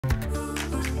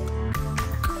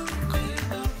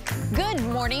Good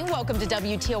morning. Welcome to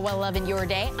WTOL 11 Your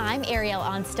Day. I'm Ariel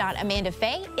Onstadt. Amanda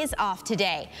Fay is off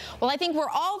today. Well, I think we're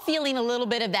all feeling a little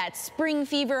bit of that spring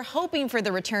fever, hoping for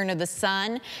the return of the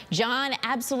sun. John,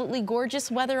 absolutely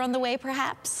gorgeous weather on the way,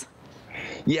 perhaps?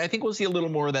 Yeah, I think we'll see a little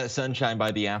more of that sunshine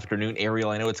by the afternoon. Ariel,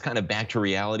 I know it's kind of back to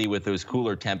reality with those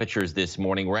cooler temperatures this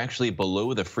morning. We're actually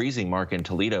below the freezing mark in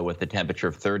Toledo with the temperature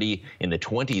of 30 in the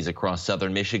 20s across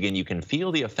southern Michigan. You can feel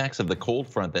the effects of the cold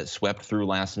front that swept through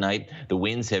last night. The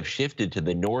winds have shifted to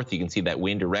the north. You can see that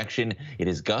wind direction. It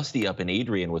is gusty up in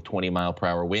Adrian with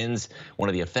 20-mile-per-hour winds. One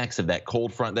of the effects of that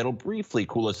cold front that'll briefly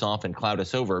cool us off and cloud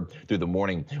us over through the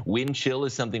morning. Wind chill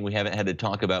is something we haven't had to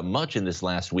talk about much in this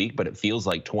last week, but it feels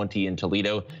like 20 in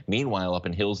Toledo. Meanwhile, up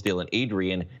in Hillsdale and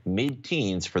Adrian,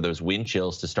 mid-teens for those wind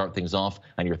chills to start things off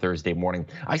on your Thursday morning.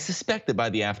 I suspect that by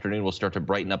the afternoon, we'll start to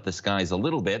brighten up the skies a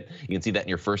little bit. You can see that in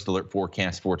your first alert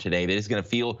forecast for today. That is going to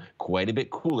feel quite a bit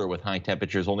cooler with high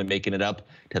temperatures only making it up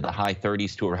to the high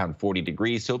 30s to around 40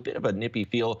 degrees. So a bit of a nippy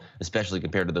feel, especially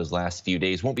compared to those last few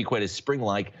days. Won't be quite as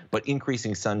spring-like, but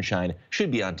increasing sunshine should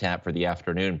be on tap for the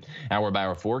afternoon.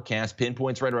 Hour-by-hour forecast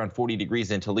pinpoints right around 40 degrees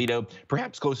in Toledo,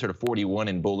 perhaps closer to 41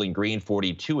 in Bowling Green,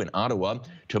 42 in Ottawa.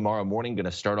 Tomorrow morning going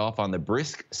to start off on the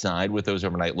brisk side with those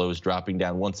overnight lows dropping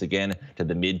down once again to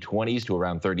the mid-20s to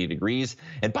around 30 degrees.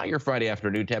 And by your Friday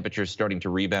afternoon, temperatures starting to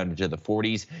rebound into the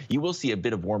 40s. You will see a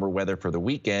bit of warmer weather for the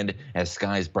weekend as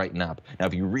skies brighten up. Now,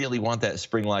 if you really want that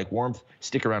spring-like warmth,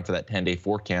 stick around for that 10-day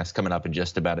forecast coming up in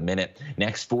just about a minute.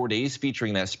 Next 4 days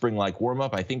featuring that spring-like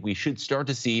warm-up, I think we should start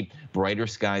to see brighter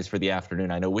skies for the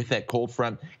afternoon. I know with that cold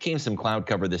front came some cloud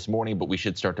cover this morning, but we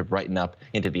should start to brighten up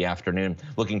into the afternoon.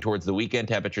 Looking towards the weekend,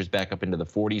 temperatures back up into the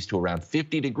 40s to around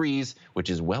 50 degrees, which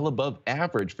is well above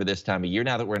average for this time of year.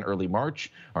 Now that we're in early March,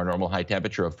 our normal high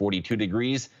temperature of 42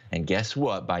 degrees. And guess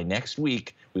what? By next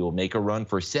week, we will make a run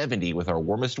for 70 with our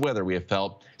warmest weather we have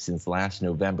felt since last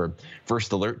November.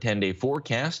 First alert 10-day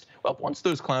forecast. Well, once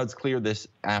those clouds clear this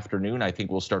afternoon, I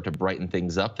think we'll start to brighten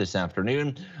things up this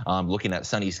afternoon. Looking at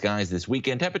sunny skies this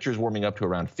weekend, temperatures warming up to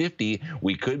around 50.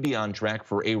 We could be on track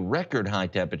for a record high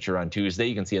temperature on Tuesday.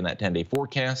 You can see in that 10-day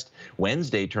forecast.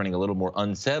 Wednesday turning a little more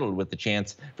unsettled with the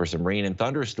chance for some rain and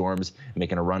thunderstorms,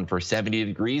 making a run for 70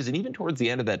 degrees. And even towards the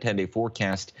end of that 10-day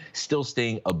forecast, still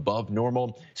staying above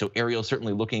normal. So Ariel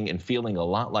certainly looking and feeling a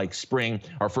lot like spring.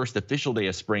 Our first official day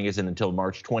of spring isn't until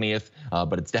March 20th,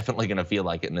 but it's definitely going to feel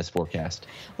like it in this forecast.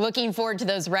 Looking forward to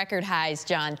those record highs,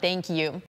 John. Thank you.